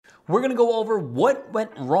We're going to go over what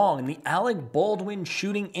went wrong in the Alec Baldwin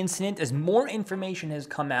shooting incident as more information has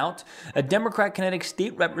come out. A Democrat Connecticut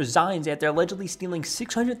state rep resigns after allegedly stealing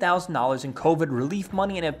 $600,000 in COVID relief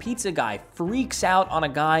money, and a pizza guy freaks out on a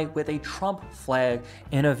guy with a Trump flag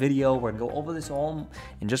in a video. We're going to go over this all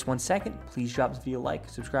in just 1 second. Please drop this video a like,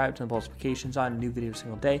 subscribe, turn the notifications on, a new video every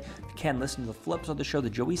single day. If you can, listen to the flips of the show, the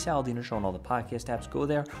Joey Saladino Show, and all the podcast apps. Go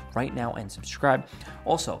there right now and subscribe.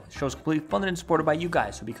 Also, the show is completely funded and supported by you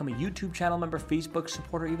guys, so become a YouTube channel member, Facebook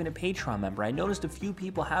supporter, even a Patreon member. I noticed a few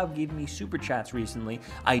people have given me super chats recently.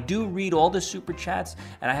 I do read all the super chats,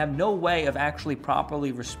 and I have no way of actually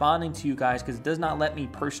properly responding to you guys because it does not let me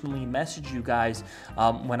personally message you guys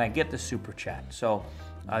when I get the super chat. So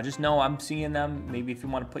just know I'm seeing them. Maybe if you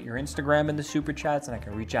want to put your Instagram in the super chats and I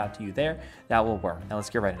can reach out to you there, that will work. Now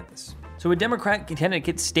let's get right into this. So a Democrat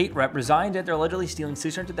Connecticut state rep resigned after allegedly stealing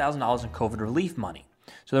 $600,000 in COVID relief money.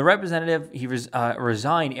 So the representative, he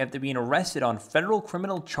resigned after being arrested on federal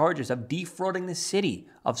criminal charges of defrauding the city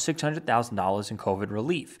of $600,000 in COVID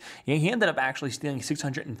relief. He ended up actually stealing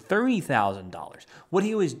 $630,000. What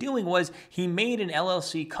he was doing was he made an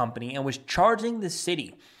LLC company and was charging the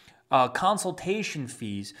city consultation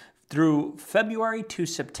fees through February to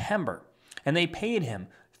September, and they paid him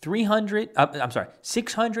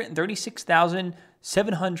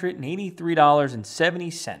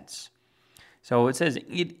 $636,783.70. So it says,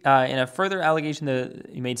 in a further allegation,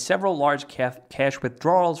 he made several large cash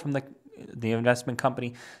withdrawals from the investment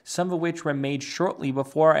company, some of which were made shortly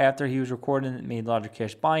before or after he was recorded, and made larger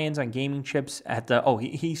cash buy-ins on gaming chips at the,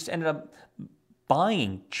 he ended up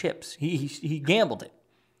buying chips. He gambled it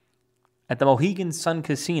at the Mohegan Sun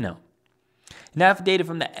Casino. An affidavit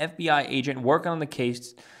from the FBI agent working on the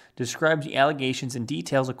case describes the allegations and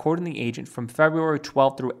details. According to the agent, from February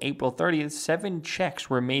 12th through April 30th, 7 checks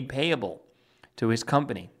were made payable to his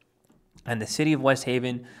company and the city of West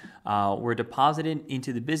Haven were deposited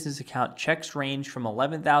into the business account. Checks range from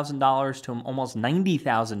 $11,000 to almost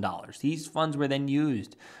 $90,000. These funds were then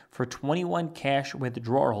used for 21 cash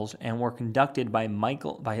withdrawals and were conducted by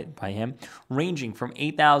him, ranging from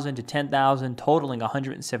 $8,000 to $10,000, totaling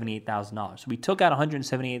 $178,000. So we took out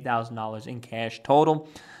 $178,000 in cash total.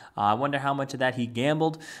 I wonder how much of that he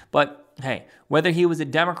gambled. But hey, whether he was a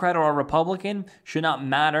Democrat or a Republican should not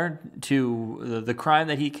matter to the crime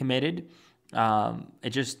that he committed. It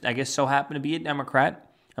just, I guess, so happened to be a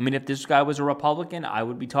Democrat. I mean, if this guy was a Republican, I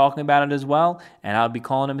would be talking about it as well, and I would be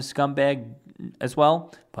calling him a scumbag as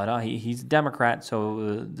well. But he's a Democrat,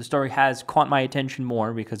 so the story has caught my attention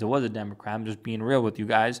more because it was a Democrat. I'm just being real with you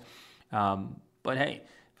guys. But hey,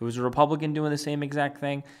 if it was a Republican doing the same exact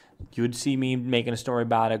thing, you would see me making a story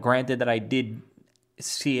about it. Granted that I did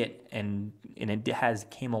see it, and it has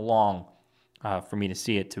came along for me to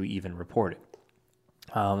see it to even report it.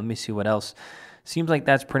 Let me see what else. Seems like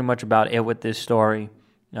that's pretty much about it with this story.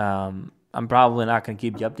 I'm probably not going to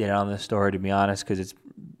keep you updated on this story, to be honest, because it's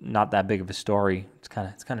not that big of a story. It's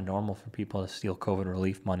kind of normal for people to steal COVID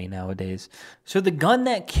relief money nowadays. So the gun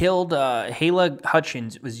that killed Hayla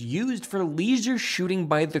Hutchins was used for leisure shooting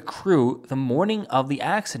by the crew the morning of the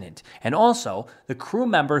accident. And also, the crew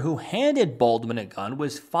member who handed Baldwin a gun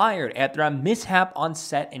was fired after a mishap on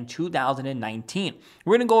set in 2019.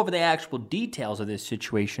 We're going to go over the actual details of this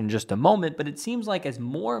situation in just a moment, but it seems like as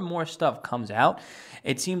more and more stuff comes out,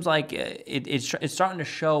 it seems like it's starting to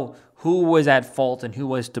show who was at fault and who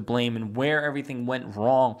was to blame and where everything went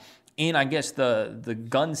wrong in, I guess, the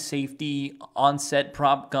gun safety on-set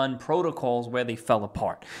prop gun protocols where they fell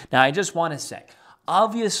apart. Now, I just want to say,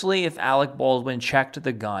 obviously, if Alec Baldwin checked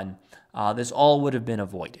the gun, this all would have been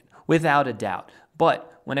avoided, without a doubt. But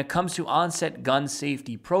when it comes to on-set gun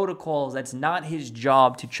safety protocols, that's not his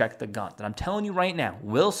job to check the gun. And I'm telling you right now,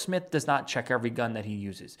 Will Smith does not check every gun that he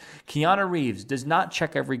uses. Keanu Reeves does not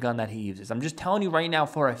check every gun that he uses. I'm just telling you right now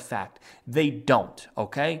for a fact, they don't,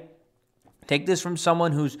 okay? Take this from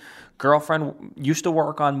someone whose girlfriend used to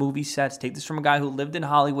work on movie sets. Take this from a guy who lived in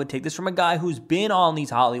Hollywood. Take this from a guy who's been on these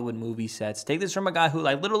Hollywood movie sets. Take this from a guy who,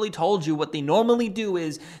 I literally told you, what they normally do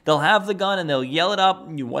is they'll have the gun and they'll yell it up,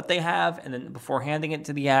 what they have, and then before handing it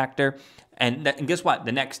to the actor. And guess what?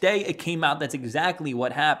 The next day, it came out that's exactly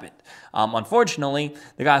what happened. Unfortunately,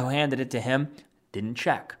 the guy who handed it to him didn't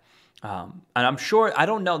check. And I'm sure, I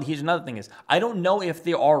don't know, here's another thing is, I don't know if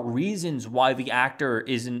there are reasons why the actor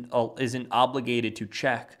isn't obligated to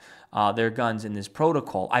check their guns in this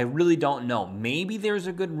protocol. I really don't know. Maybe there's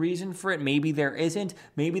a good reason for it. Maybe there isn't.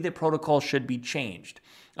 Maybe the protocol should be changed.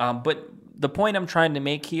 But the point I'm trying to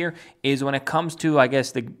make here is when it comes to, I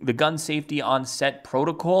guess, the gun safety on set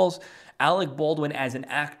protocols, Alec Baldwin as an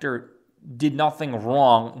actor did nothing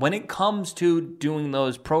wrong when it comes to doing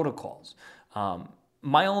those protocols.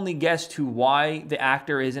 my only guess to why the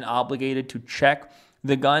actor isn't obligated to check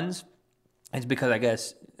the guns is because I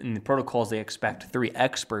guess in the protocols they expect 3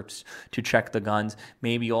 experts to check the guns.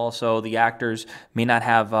 Maybe also the actors may not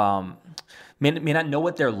have may not know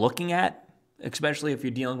what they're looking at. Especially if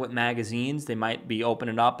you're dealing with magazines, they might be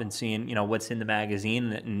opening up and seeing, what's in the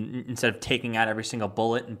magazine, and instead of taking out every single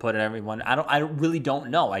bullet and put it everyone. I really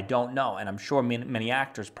don't know. I don't know, and I'm sure many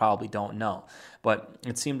actors probably don't know. But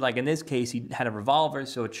it seemed like in this case he had a revolver,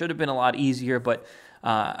 so it should have been a lot easier. But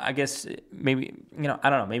I guess maybe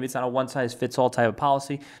I don't know. Maybe it's not a one-size-fits-all type of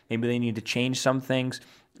policy. Maybe they need to change some things.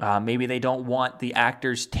 Maybe they don't want the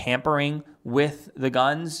actors tampering with the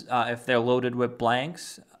guns if they're loaded with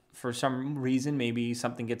blanks. For some reason, maybe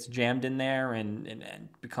something gets jammed in there and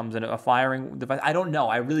becomes a firing device. I don't know.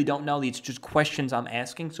 I really don't know. It's just questions I'm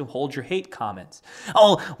asking, so hold your hate comments.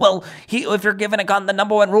 Oh, well, if you're given a gun, the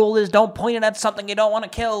number one rule is don't point it at something you don't want to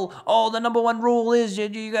kill. Oh, the number one rule is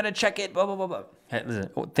you got to check it, blah, blah, blah, blah. Hey, listen,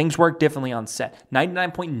 things work differently on set.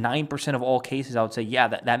 99.9% of all cases, I would say, yeah,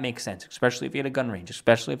 that makes sense, especially if you're at a gun range,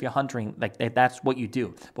 especially if you're hunting, that's what you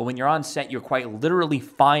do. But when you're on set, you're quite literally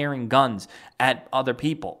firing guns at other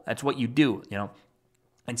people. That's what you do,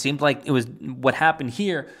 It seemed like it was what happened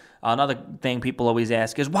here. Another thing people always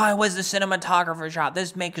ask is, why was the cinematographer shot?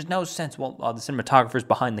 This makes no sense. Well, the cinematographer's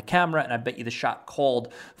behind the camera, and I bet you the shot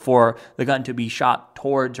called for the gun to be shot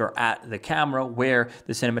towards or at the camera where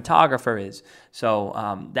the cinematographer is.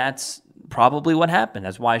 So that's probably what happened.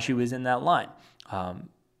 That's why she was in that line.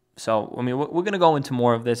 So, I mean, we're going to go into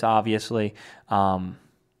more of this, obviously.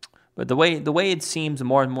 But the way it seems,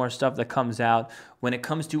 more and more stuff that comes out when it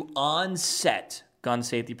comes to on-set gun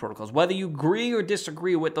safety protocols. Whether you agree or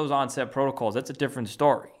disagree with those on-set protocols, that's a different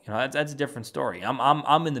story. That's a different story.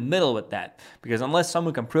 I'm in the middle with that, because unless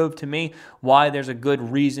someone can prove to me why there's a good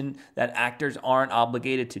reason that actors aren't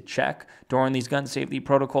obligated to check during these gun safety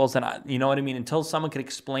protocols, then you know what I mean. Until someone could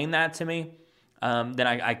explain that to me, then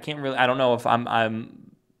I can't really. I don't know if I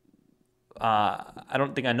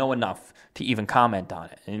don't think I know enough to even comment on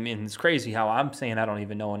it. I mean, it's crazy how I'm saying I don't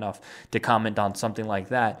even know enough to comment on something like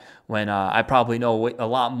that when I probably know a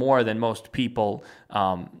lot more than most people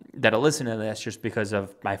that are listening to this just because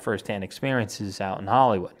of my firsthand experiences out in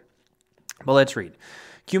Hollywood. But let's read.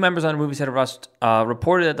 Q members on the movie set of Rust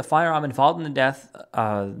reported that the firearm involved in the death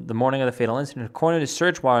the morning of the fatal incident, according to a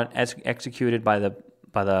search warrant executed by the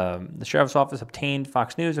sheriff's office, obtained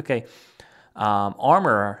Fox News. Okay.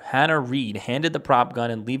 Armorer Hannah Reed handed the prop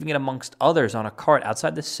gun and leaving it amongst others on a cart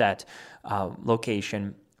outside the set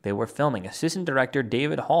location they were filming. Assistant director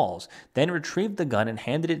David Halls then retrieved the gun and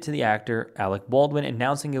handed it to the actor Alec Baldwin,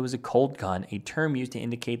 announcing it was a cold gun, a term used to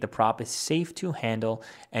indicate the prop is safe to handle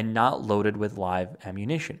and not loaded with live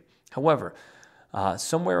ammunition. However,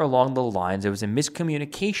 somewhere along the lines, there was a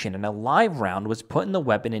miscommunication, and a live round was put in the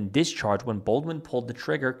weapon and discharged when Baldwin pulled the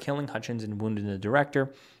trigger, killing Hutchins and wounding the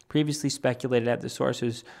director. Previously speculated at the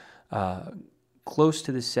sources close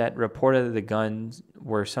to the set reported that the guns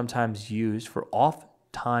were sometimes used for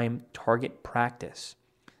off-time target practice,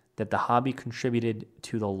 that the hobby contributed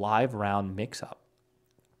to the live round mix-up.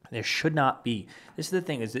 There should not be. This is the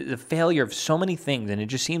thing, is the failure of so many things, and it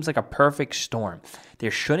just seems like a perfect storm.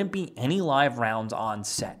 There shouldn't be any live rounds on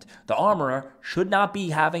set. The armorer should not be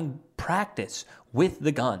having practice with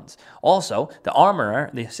the guns. Also, the armorer,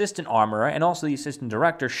 the assistant armorer, and also the assistant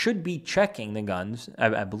director should be checking the guns,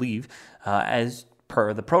 I believe, as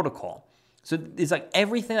per the protocol. So it's like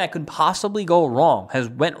everything that could possibly go wrong has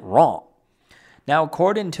went wrong. Now,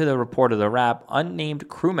 according to the report of the Wrap, unnamed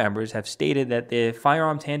crew members have stated that the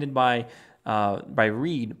firearms handed by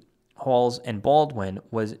Reed, Halls, and Baldwin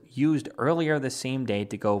was used earlier the same day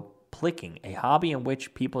to go plicking, a hobby in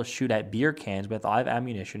which people shoot at beer cans with live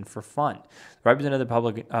ammunition for fun. The representative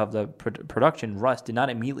of the production, Russ, did not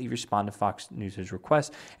immediately respond to Fox News'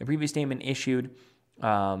 request. A previous statement issued,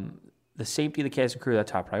 the safety of the cast and crew,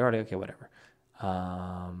 that's top priority. Okay, whatever.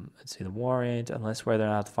 Let's see, the warrant, unless whether or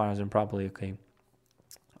not the firearms are improperly, okay.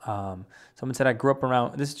 Someone said, I grew up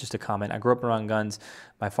around, this is just a comment, I grew up around guns.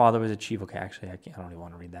 My father was a chief. Okay, actually, I don't even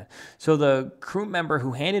want to read that. So the crew member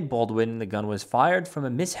who handed Baldwin the gun was fired from a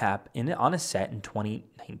mishap on a set in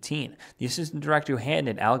 2019. The assistant director who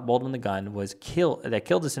handed Alec Baldwin the gun that killed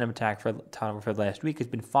the cinematographer last week has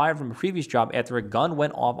been fired from a previous job after a gun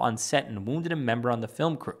went off on set and wounded a member on the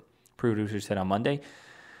film crew, producers said on Monday.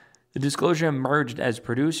 The disclosure emerged as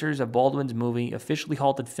producers of Baldwin's movie officially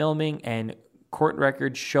halted filming, and court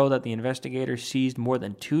records show that the investigators seized more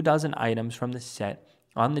than 24 items from the set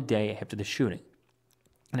on the day after the shooting.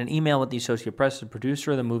 In an email with the Associated Press, the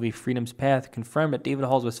producer of the movie Freedom's Path confirmed that David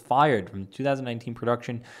Halls was fired from the 2019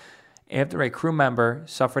 production after a crew member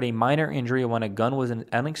suffered a minor injury when a gun was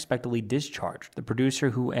unexpectedly discharged. The producer,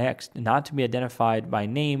 who asked not to be identified by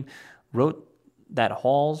name, wrote that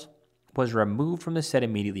Halls was removed from the set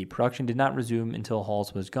immediately. Production did not resume until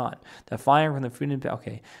Halls was gone. The firing from the food and...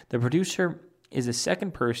 Okay. The producer is the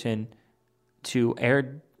second person to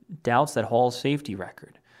air doubts that Hall's safety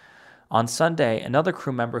record. On Sunday, another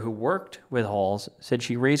crew member who worked with Halls said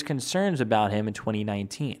she raised concerns about him in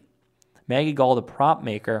 2019. Maggie Gall, the prop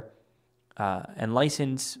maker and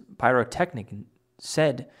licensed pyrotechnic,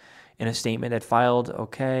 said in a statement that filed,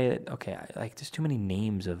 there's too many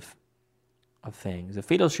names of things. The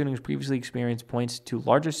fatal shootings previously experienced points to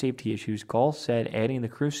larger safety issues. Gall said adding the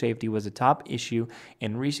crew safety was a top issue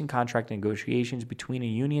in recent contract negotiations between a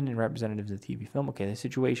union and representatives of the TV film. Okay, the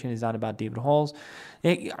situation is not about David Halls.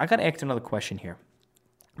 I got to ask another question here,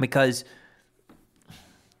 because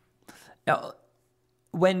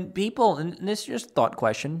when people, and this is just a thought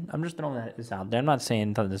question, I'm just throwing this out there. I'm not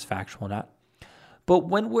saying that this is factual or not. But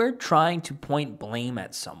when we're trying to point blame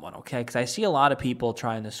at someone, okay, because I see a lot of people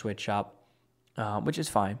trying to switch up, which is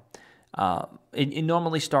fine. It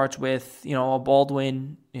normally starts with, a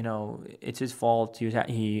Baldwin, it's his fault.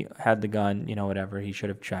 He had the gun, whatever. He should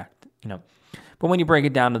have checked, But when you break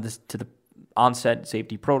it down to the onset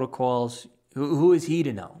safety protocols, who is he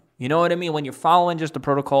to know? You know what I mean? When you're following just the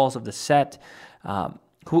protocols of the set,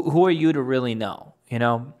 who are you to really know,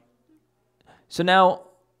 So now,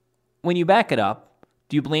 when you back it up,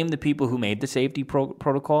 do you blame the people who made the safety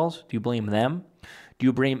protocols? Do you blame them? Do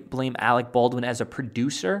you blame Alec Baldwin as a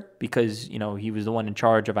producer because, he was the one in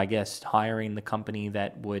charge of, I guess, hiring the company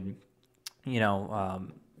that would,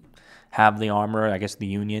 have the armor, I guess the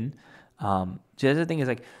union. So the other thing is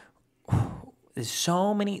there's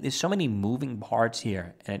so many moving parts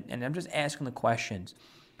here. And I'm just asking the questions.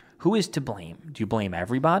 Who is to blame? Do you blame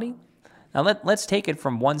everybody? Now let's take it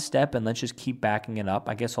from one step and let's just keep backing it up,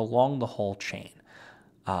 I guess, along the whole chain.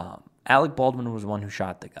 Alec Baldwin was the one who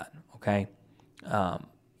shot the gun, okay?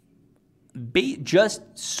 Just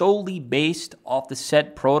solely based off the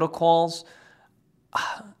set protocols,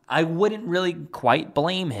 I wouldn't really quite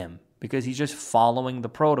blame him because he's just following the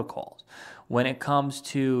protocols. When it comes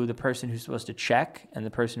to the person who's supposed to check and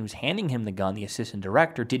the person who's handing him the gun, the assistant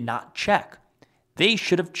director, did not check. They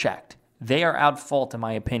should have checked. They are at fault, in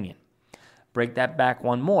my opinion. Break that back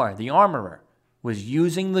one more. The armorer was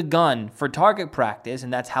using the gun for target practice,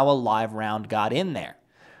 and that's how a live round got in there.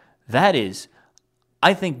 That is,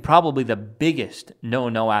 I think, probably the biggest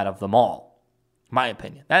no-no out of them all, in my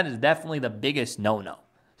opinion. That is definitely the biggest no-no.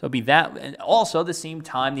 So it'd be that, and also at the same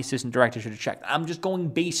time, the assistant director should have checked. I'm just going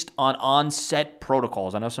based on set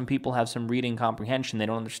protocols. I know some people have some reading comprehension. They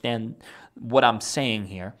don't understand what I'm saying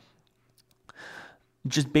here.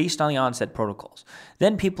 Just based on the onset protocols.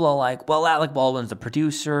 Then people are like, well, Alec Baldwin's the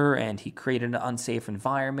producer, and he created an unsafe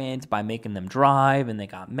environment by making them drive, and they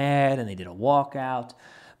got mad, and they did a walkout.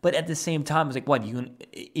 But at the same time, it's like,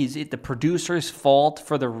 is it the producer's fault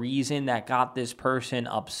for the reason that got this person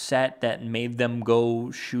upset that made them go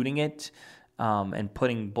shooting it and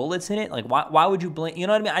putting bullets in it? Like, why would you blame? You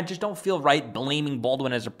know what I mean? I just don't feel right blaming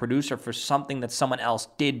Baldwin as a producer for something that someone else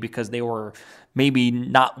did because they were maybe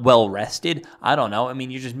not well rested. I don't know. I mean,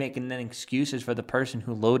 you're just making then excuses for the person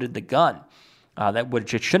who loaded the gun.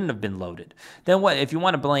 It shouldn't have been loaded. Then what? If you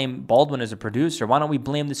want to blame Baldwin as a producer, why don't we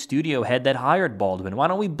blame the studio head that hired Baldwin? Why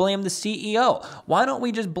don't we blame the CEO? Why don't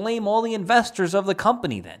we just blame all the investors of the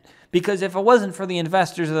company then? Because if it wasn't for the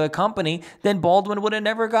investors of the company, then Baldwin would have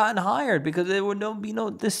never gotten hired because there would be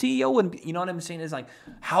the CEO wouldn't be, you know what I'm saying? Is like,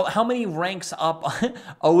 how many ranks up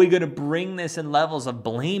are we going to bring this in levels of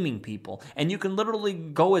blaming people? And you can literally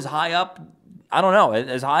go as high up, I don't know,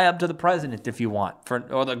 as high up to the president if you want,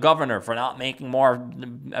 or the governor for not making more,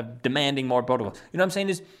 demanding more protocols. You know what I'm saying?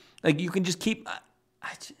 Is like you can just keep,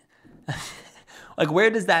 like where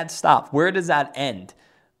does that stop? Where does that end?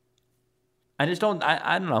 I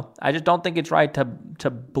don't know. I just don't think it's right to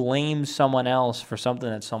blame someone else for something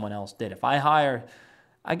that someone else did. If I hire,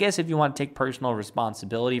 I guess if you want to take personal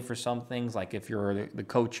responsibility for some things, like if you're the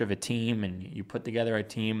coach of a team and you put together a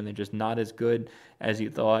team and they're just not as good as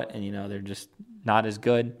you thought and, they're just not as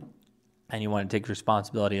good and you want to take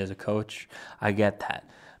responsibility as a coach, I get that.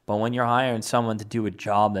 But when you're hiring someone to do a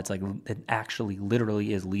job that actually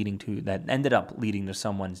literally that ended up leading to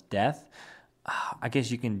someone's death, I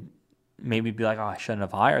guess you can maybe be like, I shouldn't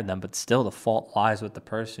have hired them, but still the fault lies with the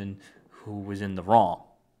person who was in the wrong,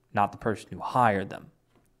 not the person who hired them.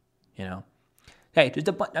 Hey,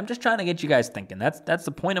 I'm just trying to get you guys thinking. That's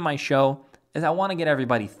the point of my show, is I want to get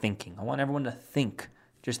everybody thinking. I want everyone to think.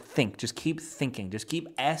 Just think. Just keep thinking. Just keep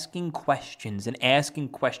asking questions and asking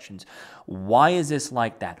questions. Why is this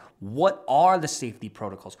like that? What are the safety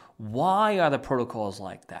protocols? Why are the protocols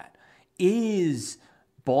like that? Is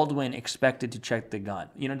Baldwin expected to check the gun?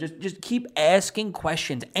 Just keep asking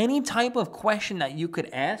questions. Any type of question that you could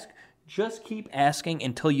ask, just keep asking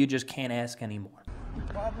until you just can't ask anymore.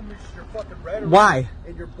 The problem is your fucking rhetoric. Why?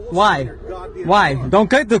 And your bullshit. Why? Why? Car. Don't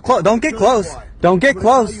get close. Don't get close. Don't get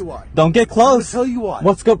close. Don't get close. Tell you why.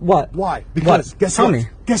 What's good? What? Why? Because what? guess Tell what? me.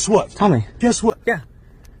 Guess what? Tell me. Guess what? Yeah.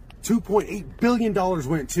 $2.8 billion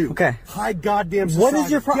went to. Okay. High goddamn society. What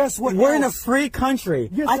is your problem? Guess what? We're in a else? free country.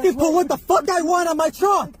 Yes, I can put what the fuck I want on my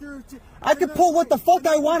truck. I can pull what the fuck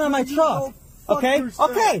I want on my truck. Okay?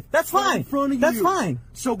 Okay, that's fine. That's fine.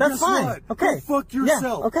 So that's guess fine. what? Okay. Go fuck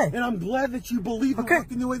yourself. Yeah, okay. And I'm glad that you believe in Okay.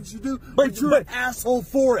 fucking the way that you do, but you're an asshole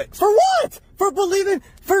for it. For what? For believing,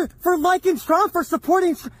 for liking Trump, for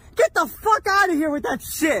supporting Trump? Get the fuck out of here with that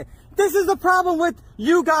shit. This is the problem with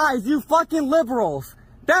you guys, you fucking liberals.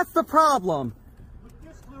 That's the problem. But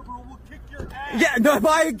this liberal will kick your ass. Yeah, no,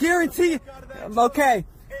 I guarantee. Okay.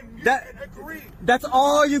 That's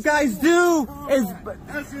all you guys do is.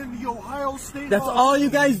 As in the Ohio State. That's all you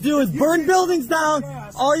guys do is burn buildings down.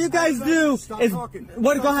 All you guys do is.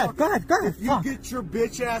 What? Go ahead. Go ahead. Go ahead. If you get your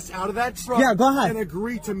bitch ass out of that truck. Yeah, go ahead. And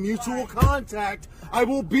agree to mutual contact, I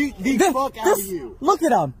will beat the fuck out of you. Look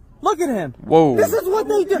at him. Look at him. Whoa. This is what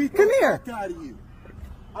they do. Come here.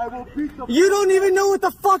 I will beat the. You don't even know what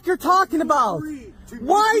the fuck you're talking about.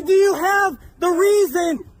 Why do you have the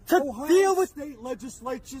reason to deal with state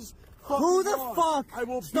legislatures? who the fuck I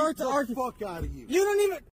will starts beat the arguing? fuck out of you. You don't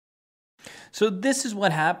even. So this is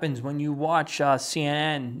what happens when you watch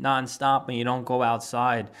CNN nonstop and you don't go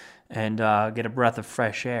outside and get a breath of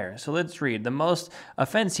fresh air. So let's read. The most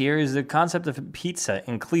offense here is the concept of pizza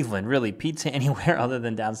in Cleveland. Really, pizza anywhere other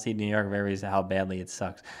than downstate New York varies how badly it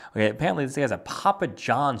sucks. Okay, apparently this guy's a Papa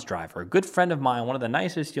John's driver. A good friend of mine, one of the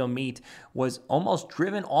nicest you'll meet, was almost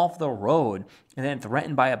driven off the road and then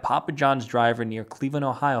threatened by a Papa John's driver near Cleveland,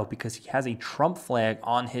 Ohio, because he has a Trump flag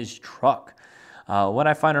on his truck. What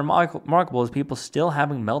I find remarkable is people still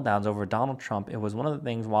having meltdowns over Donald Trump. It was one of the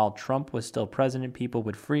things while Trump was still president, people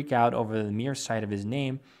would freak out over the mere sight of his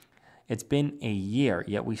name. It's been a year,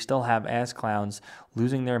 yet we still have ass clowns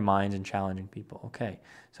losing their minds and challenging people. Okay,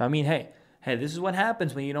 so I mean, hey, this is what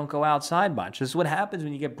happens when you don't go outside much. This is what happens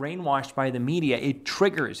when you get brainwashed by the media. It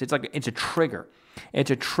triggers. It's a trigger.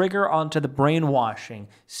 It's a trigger onto the brainwashing.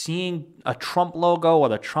 Seeing a Trump logo or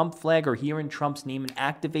the Trump flag or hearing Trump's name, it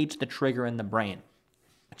activates the trigger in the brain.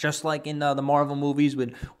 Just like in the Marvel movies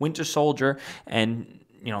with Winter Soldier, and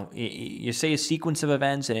you say a sequence of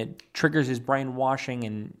events and it triggers his brainwashing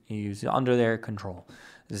and he's under their control.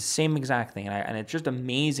 It's the same exact thing. And it's just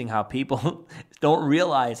amazing how people don't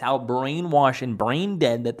realize how brainwashed and brain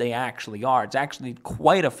dead that they actually are. It's actually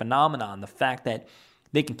quite a phenomenon, the fact that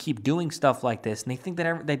they can keep doing stuff like this, and they think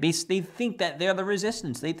that they think that they're the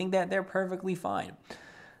resistance. They think that they're perfectly fine.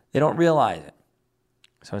 They don't realize it.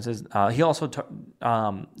 So it says he also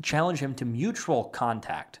challenged him to mutual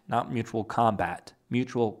contact, not mutual combat,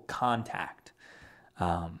 mutual contact.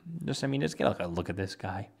 Just get a look at this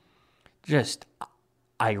guy. Just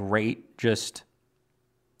irate, just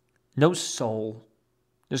no soul,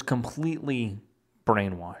 just completely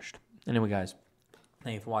brainwashed. Anyway, guys.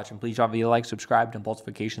 Thank you for watching. Please drop a like, subscribe, and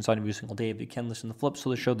notifications on every single day if you can. Listen to the Flips of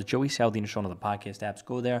the show, the Joey Saldina Show on the podcast apps.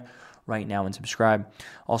 Go there right now and subscribe.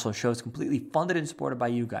 Also, the show is completely funded and supported by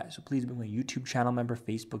you guys. So please become a YouTube channel member,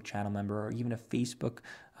 Facebook channel member, or even a Facebook,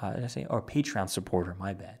 or Patreon supporter.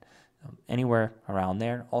 My bad. Anywhere around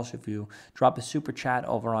there. Also, if you drop a super chat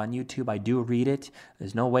over on YouTube, I do read it.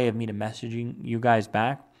 There's no way of me to messaging you guys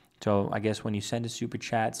back. So I guess when you send a super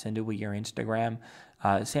chat, send it with your Instagram.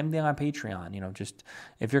 Same thing on Patreon. Just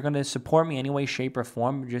if you're going to support me any way, shape, or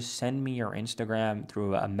form, just send me your Instagram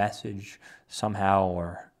through a message somehow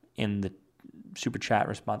or in the super chat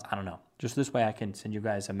response. I don't know. Just this way I can send you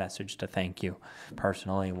guys a message to thank you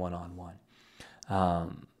personally, one-on-one.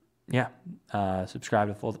 Subscribe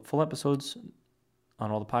to full episodes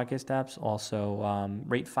on all the podcast apps. Also,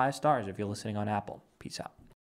 rate 5 stars if you're listening on Apple. Peace out.